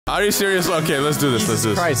Are you serious? Okay, let's do this. Let's do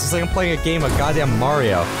this. Christ, it's like I'm playing a game of goddamn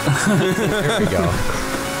Mario. There we go.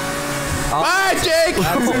 Bye, Jake!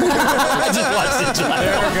 I just watched it.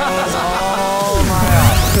 There it goes. Oh my.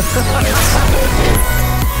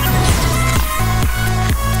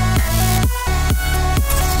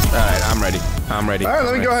 Alright, I'm ready. I'm ready. Alright,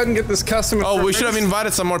 let me go ahead and get this custom. Oh, we should have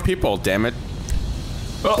invited some more people, damn it.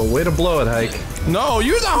 Oh, way to blow it, Hike. No,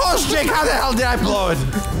 you're the host, Jake! How the hell did I blow it?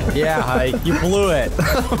 Yeah, Hike, you blew it.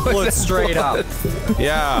 Blew it straight up.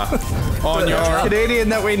 Yeah. On your... Canadian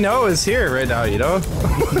that we know is here right now, you know?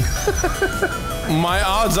 My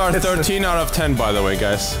odds are 13 out of 10, by the way,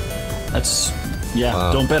 guys. That's...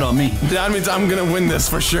 Yeah, don't bet on me. That means I'm gonna win this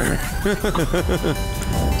for sure.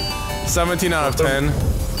 17 out of 10.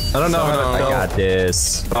 I don't know how to I got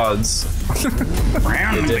this. odds.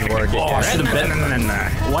 It didn't work. Oh, I should have bet.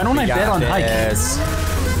 Why don't I bet on Hike?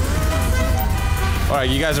 Alright,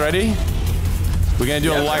 you guys ready? We're gonna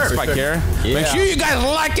do a like spike here. Yeah. Make sure you guys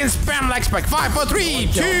like and spam like spike. 5, 4, 3,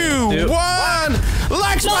 2, 1.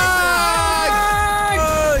 Like spike!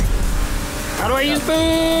 How do I use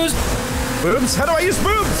boobs? Boobs? How do I use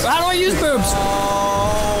boobs? How do I use boobs?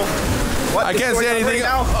 What? I can't see anything.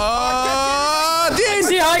 Oh, dude!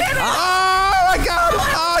 See Hike? Oh my god!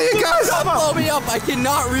 Oh, you guys! Blow me up! I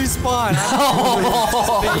cannot respawn.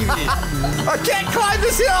 Baby. I can't climb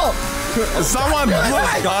this hill! Someone!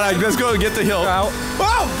 God, let's go get the hill. Whoa!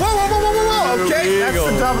 Whoa! Whoa! Whoa! Whoa! Okay, that's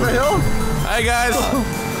the top of the hill. Hey guys!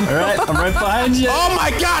 All right, I'm right behind you. Oh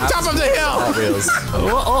my god! Top of the hill!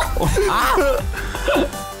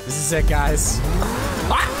 This is it, guys.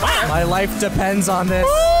 My life depends on this.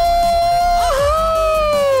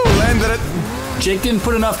 Landed it. Jake didn't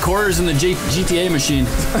put enough quarters in the GTA machine.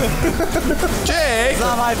 Jake! It's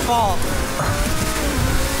not my fault.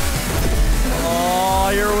 Oh,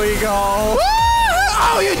 here we go.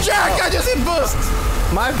 Oh, you jerk! I just hit boost!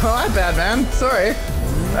 My bad, man. Sorry.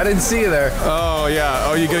 I didn't see you there. Oh, yeah.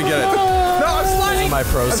 Oh, you're gonna get it. No, I'm sliding! My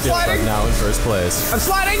pro skills are now in first place. I'm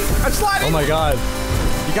sliding! I'm sliding! Oh my god.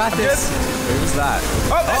 You got this. Where was that?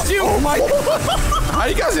 Oh, that's you! Oh my god. How are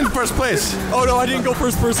you guys in first place? Oh no, I didn't go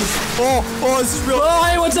first person. Oh, this is real. Oh,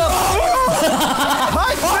 hey, what's up?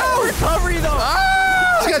 Oh, recovery though.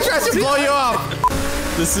 Ah! He's gonna try to blow you up.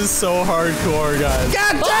 This is so hardcore, guys.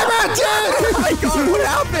 God damn it, dude! Oh my god, what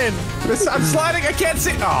happened? I'm sliding, I can't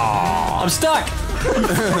see. Oh. I'm stuck.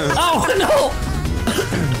 Oh, no.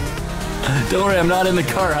 Don't worry, I'm not in the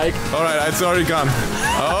car, Hike. Alright, it's already gone.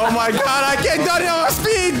 Oh my god, I can't do it on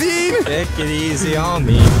speed, Dean! Take it easy on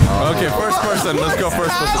me. Okay, first person. Let's go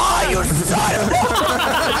first person. Oh, you son of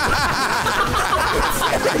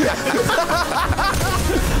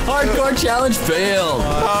Hardcore challenge failed. Oh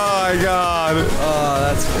my god. Oh,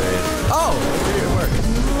 that's great. Oh, it worked.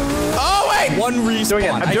 Oh wait! One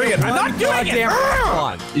respawn. I'm doing it. I'm not doing it.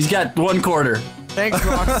 Respawn. He's got 1 quarter. Thanks,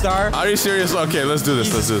 Rockstar. Are you serious? Okay, let's do this.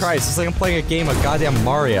 Let's do Jesus this. Christ, it's like I'm playing a game of goddamn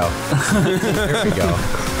Mario. There we go.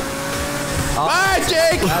 Bye,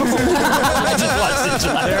 Jake! I just watched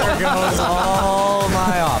it. There goes all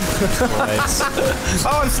my options.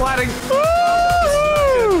 Oh, I'm sliding.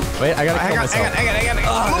 Wait, I gotta kill myself. Hang on.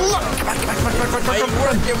 Might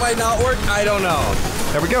work, it might not work. I don't know.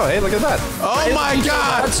 There we go. Hey, look at that. Oh my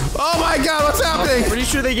god! Oh my god, what's happening? Pretty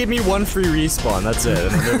sure they gave me 1 free respawn. That's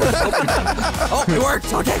it. Oh, it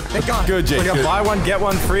worked. Okay, thank God. Good, Jake. Like a Good. buy one, get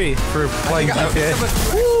one free for playing GTA.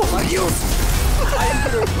 I am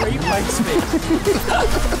in a great fight space.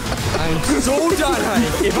 I'm so done, honey.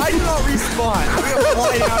 If I do not respawn, I'm gonna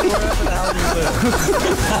fly down wherever the hell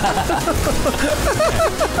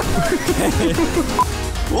you live.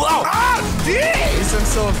 Whoa! Ah, At least I'm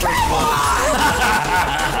still in first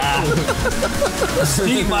place.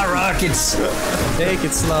 Eat my rockets. Take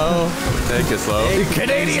it slow. Take it slow. Take it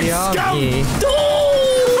Canadian easy on scum. me.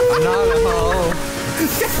 I'm not a hoe.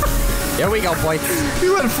 There we go, boy.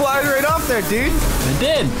 You went flying right off there, dude. I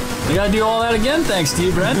did. We gotta do all that again, thanks to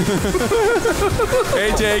you, Brent.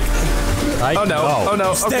 Hey, Jake. Oh no. Oh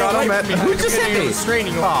no. Stay Oh god, away I'm at from me. Who just hit me?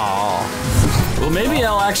 Restraining order. Aww. Well, maybe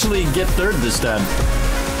I'll actually get 3rd this time.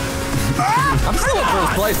 I'm still in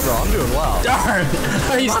first place, bro. I'm doing well. Darn!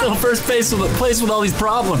 How are you still first place with all these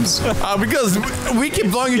problems? Because we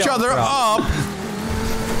keep blowing each other up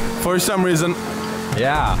for some reason.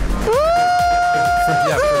 Yeah.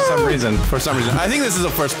 Yeah, for some reason. For some reason. I think this is a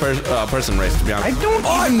first person race, to be honest. I don't.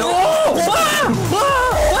 Oh, no!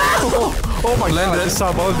 Oh my god! Landed. I just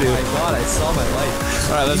saw both of you. Oh my god, I saw my light.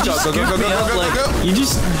 Alright, let's go. Go, go, go, go, go, go, go, go. You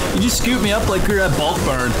just scoop me up like you're at bulk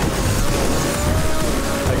burn.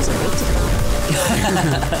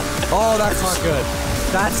 Oh, that's not good.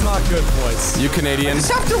 That's not good, boys. You Canadian. I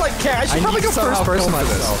just have to like care. I should probably go first person for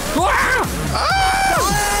this. Ah!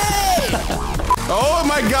 Oh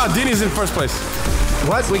my God, Dean's in first place.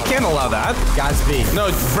 What? We can't allow that. Godspeed. No,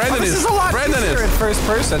 Brendan This is. is a lot Brendan easier is. in first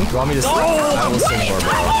person. You want me to sing? I will sing more,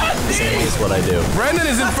 bro. Singing is what I do. Brendan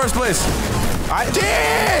is in first place.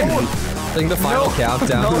 Dan! Sing the final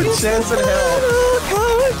countdown. No chance in hell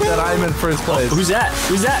that I'm in first place. Who's that?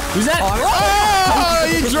 Who's that? Who's that? Oh,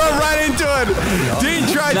 you drove right into it. Dean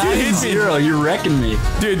tried to hit me. 9-0. You're wrecking me.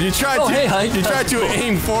 Dude, you tried Oh, to. hey, Hike. You tried to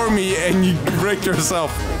aim for me and you wrecked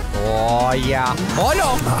yourself. Oh, yeah. Oh,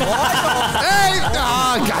 no. Hey!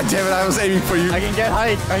 Oh, God damn it! I was aiming for you. I can get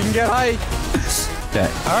Hike. I can get Hike. Okay.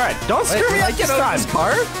 All right. Don't screw me up this time.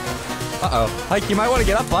 Car? Uh-oh. Hike, you might want to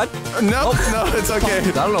get up, bud. No, no, it's okay.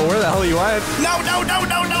 I don't know where the hell you went. No, no, no,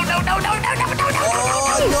 no, no, no, no, no, no, no, no, no.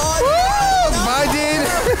 Oh, Bye, Dean.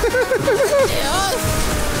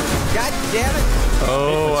 God damn it.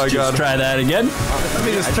 Oh my Just God. try that again. Let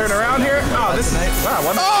me just turn around here. Oh, this is... Wow,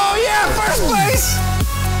 what? Oh yeah, first place.